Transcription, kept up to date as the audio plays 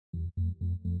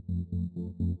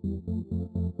So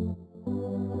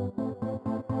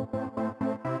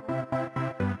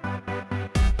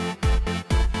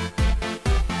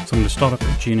I'm going to start up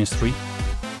GNS3.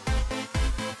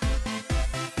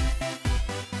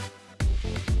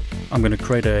 I'm going to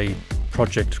create a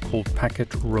project called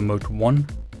Packet Remote 1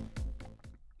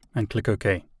 and click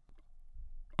OK.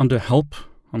 Under Help,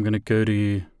 I'm going to go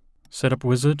to Setup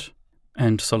Wizard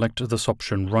and select this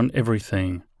option, Run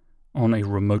Everything on a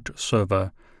Remote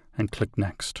Server, and click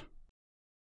Next.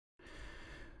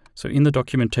 So in the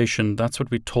documentation, that's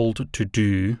what we're told to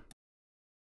do.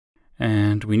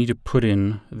 And we need to put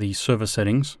in the server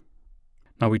settings.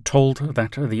 Now we're told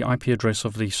that the IP address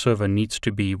of the server needs to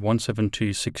be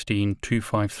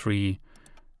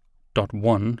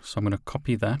 172.16.253.1. So I'm going to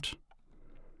copy that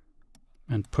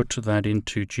and put that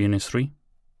into GNS3.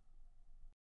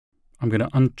 I'm going to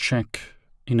uncheck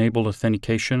Enable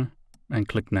Authentication and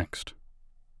click Next.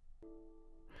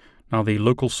 Now the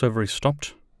local server is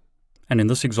stopped. And in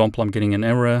this example, I'm getting an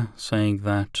error saying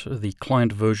that the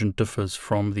client version differs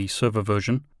from the server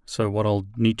version. So what I'll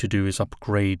need to do is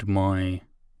upgrade my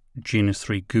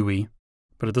GNS3 GUI.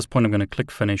 But at this point, I'm going to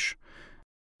click Finish.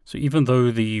 So even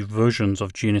though the versions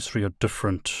of GNS3 are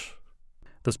different,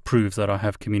 this proves that I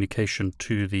have communication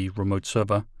to the remote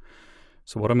server.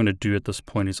 So what I'm going to do at this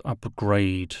point is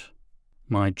upgrade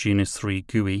my GNS3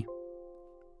 GUI.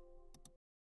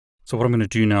 So what I'm going to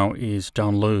do now is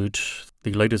download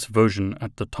the latest version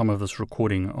at the time of this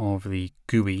recording of the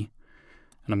GUI,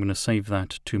 and I'm going to save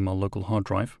that to my local hard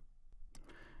drive,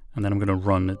 and then I'm going to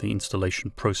run the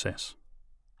installation process.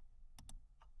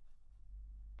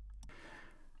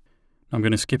 I'm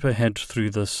going to skip ahead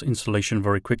through this installation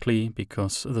very quickly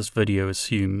because this video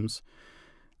assumes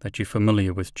that you're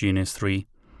familiar with GNS3.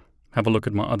 Have a look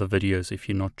at my other videos if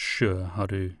you're not sure how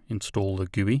to install the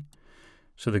GUI.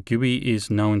 So the GUI is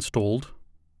now installed.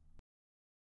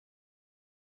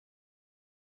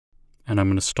 And I'm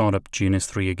going to start up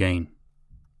GNS3 again.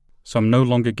 So I'm no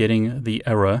longer getting the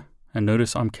error. And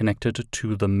notice I'm connected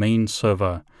to the main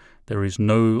server. There is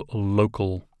no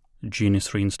local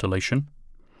GNS3 installation.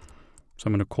 So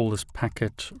I'm going to call this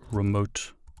Packet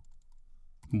Remote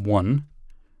 1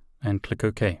 and click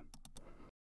OK.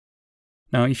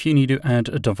 Now if you need to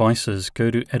add devices, go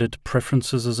to Edit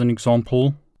Preferences as an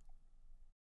example.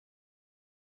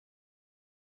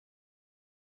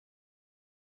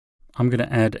 I'm going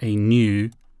to add a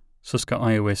new Cisco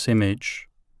iOS image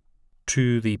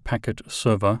to the packet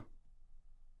server.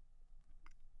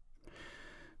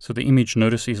 So the image,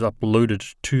 notice, is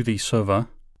uploaded to the server.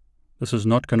 This is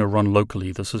not going to run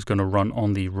locally. This is going to run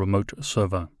on the remote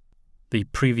server. The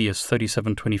previous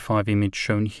 3725 image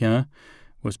shown here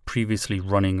was previously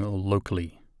running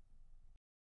locally.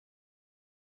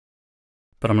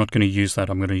 But I'm not going to use that.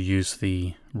 I'm going to use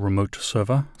the remote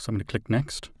server. So I'm going to click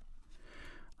Next.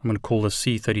 I'm going to call this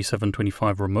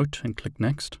C3725 remote and click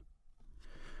Next.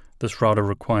 This router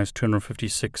requires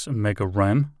 256 mega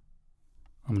RAM.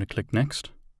 I'm going to click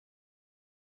Next.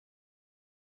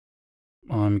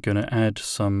 I'm going to add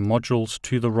some modules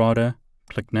to the router.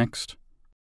 Click Next.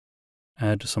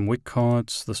 Add some WIC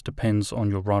cards. This depends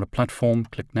on your router platform.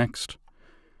 Click Next.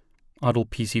 Idle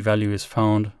PC value is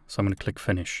found, so I'm going to click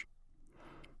Finish.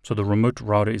 So the remote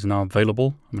router is now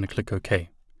available. I'm going to click OK.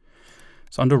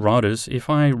 So under routers, if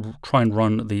I try and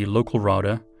run the local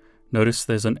router, notice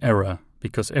there's an error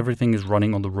because everything is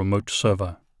running on the remote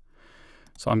server.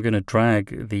 So I'm going to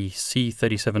drag the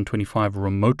C3725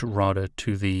 remote router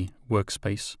to the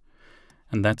workspace,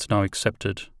 and that's now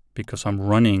accepted because I'm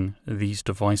running these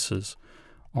devices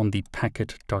on the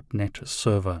packet.net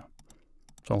server.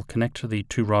 So I'll connect the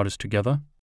two routers together.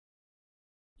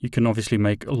 You can obviously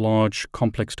make large,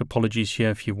 complex topologies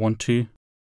here if you want to.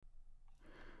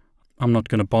 I'm not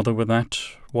going to bother with that.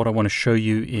 What I want to show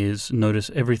you is, notice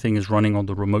everything is running on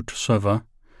the remote server,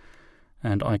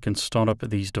 and I can start up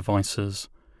these devices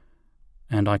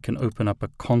and I can open up a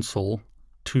console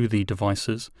to the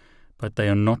devices, but they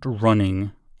are not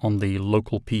running on the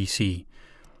local PC.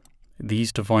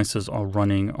 These devices are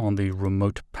running on the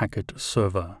remote packet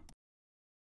server.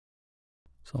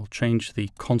 So I'll change the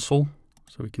console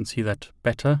so we can see that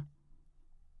better.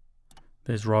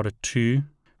 There's router 2.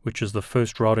 Which is the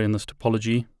first router in this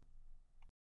topology.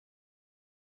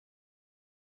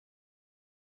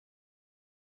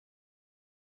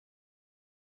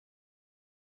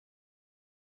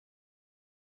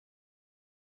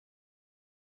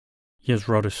 Here's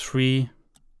router 3,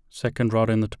 second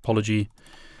router in the topology.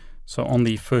 So on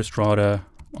the first router,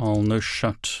 I'll no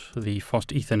shut the fast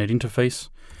Ethernet interface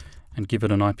and give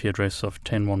it an IP address of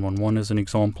 10.1.1 as an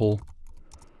example,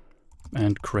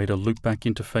 and create a loopback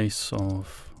interface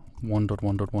of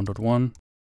 1.1.1.1.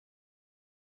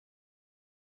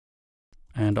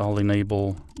 and I'll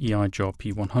enable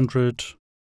EIGRP 100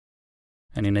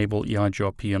 and enable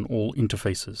EIGRP on all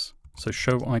interfaces. So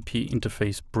show IP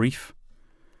interface brief.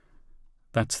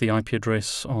 That's the IP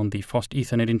address on the fast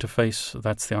Ethernet interface.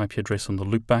 That's the IP address on the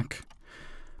loopback.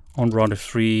 On router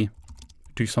 3,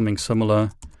 do something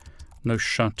similar. No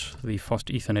shut the fast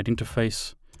Ethernet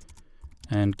interface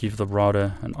and give the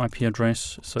router an IP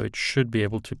address. So it should be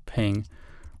able to ping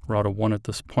router 1 at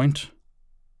this point,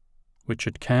 which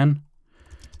it can.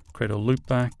 Create a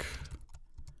loopback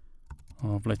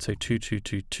of, let's say,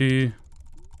 2222.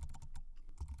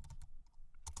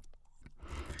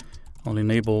 I'll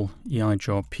enable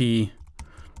EIGRP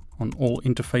on all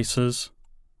interfaces.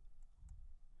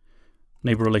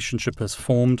 Neighbor relationship has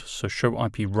formed, so show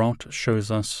IP route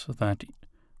shows us that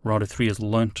router 3 has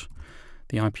learnt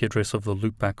the IP address of the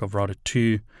loopback of router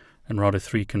 2, and router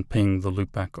 3 can ping the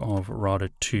loopback of router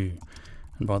 2.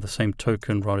 And by the same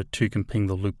token, router 2 can ping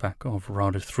the loopback of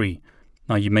router 3.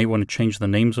 Now you may want to change the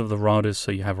names of the routers,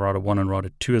 so you have router 1 and router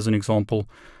 2 as an example,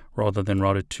 rather than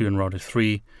router 2 and router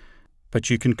 3. But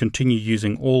you can continue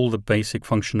using all the basic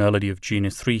functionality of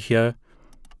GNS3 here.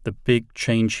 The big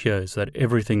change here is that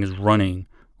everything is running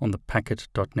on the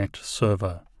packet.net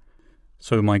server.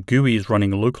 So my GUI is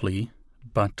running locally,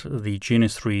 but the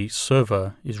GNS3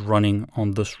 server is running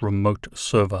on this remote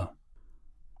server,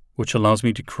 which allows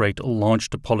me to create large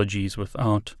topologies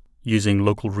without using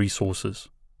local resources.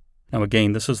 Now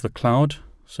again, this is the cloud,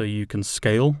 so you can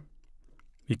scale.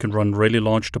 You can run really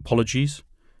large topologies.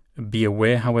 Be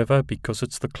aware, however, because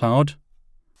it's the cloud,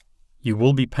 you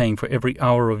will be paying for every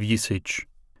hour of usage.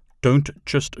 Don't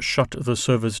just shut the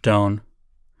servers down.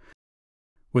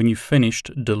 When you've finished,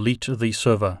 delete the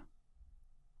server.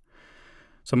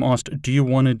 So I'm asked, do you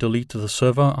want to delete the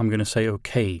server? I'm going to say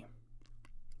OK.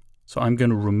 So I'm going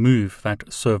to remove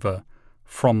that server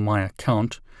from my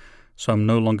account, so I'm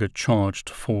no longer charged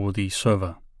for the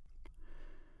server.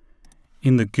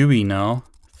 In the GUI now,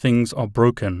 things are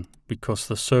broken because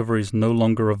the server is no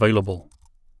longer available.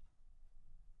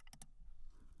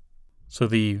 So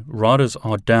the routers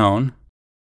are down,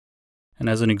 and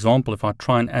as an example, if I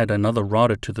try and add another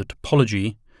router to the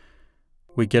topology,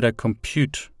 we get a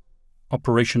compute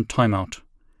operation timeout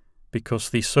because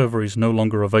the server is no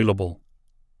longer available.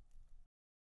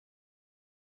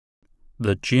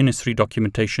 The GNS3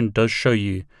 documentation does show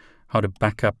you how to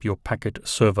back up your packet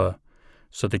server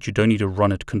so that you don't need to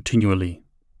run it continually.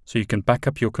 So you can back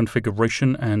up your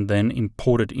configuration and then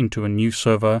import it into a new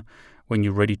server when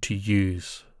you're ready to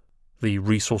use the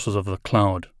resources of the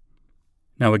cloud.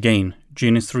 Now again,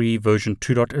 GNS3 version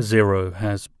 2.0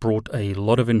 has brought a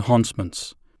lot of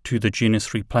enhancements to the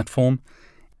GNS3 platform,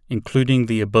 including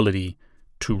the ability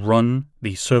to run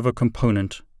the server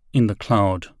component in the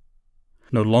cloud.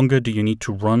 No longer do you need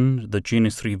to run the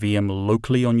GNS3 VM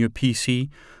locally on your PC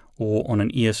or on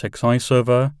an ESXi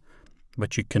server,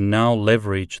 but you can now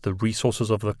leverage the resources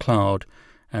of the cloud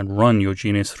and run your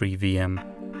GNS3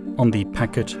 VM on the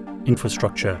packet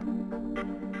infrastructure.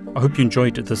 I hope you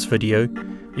enjoyed this video.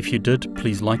 If you did,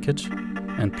 please like it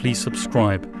and please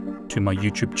subscribe to my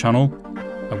YouTube channel.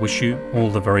 I wish you all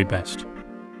the very best.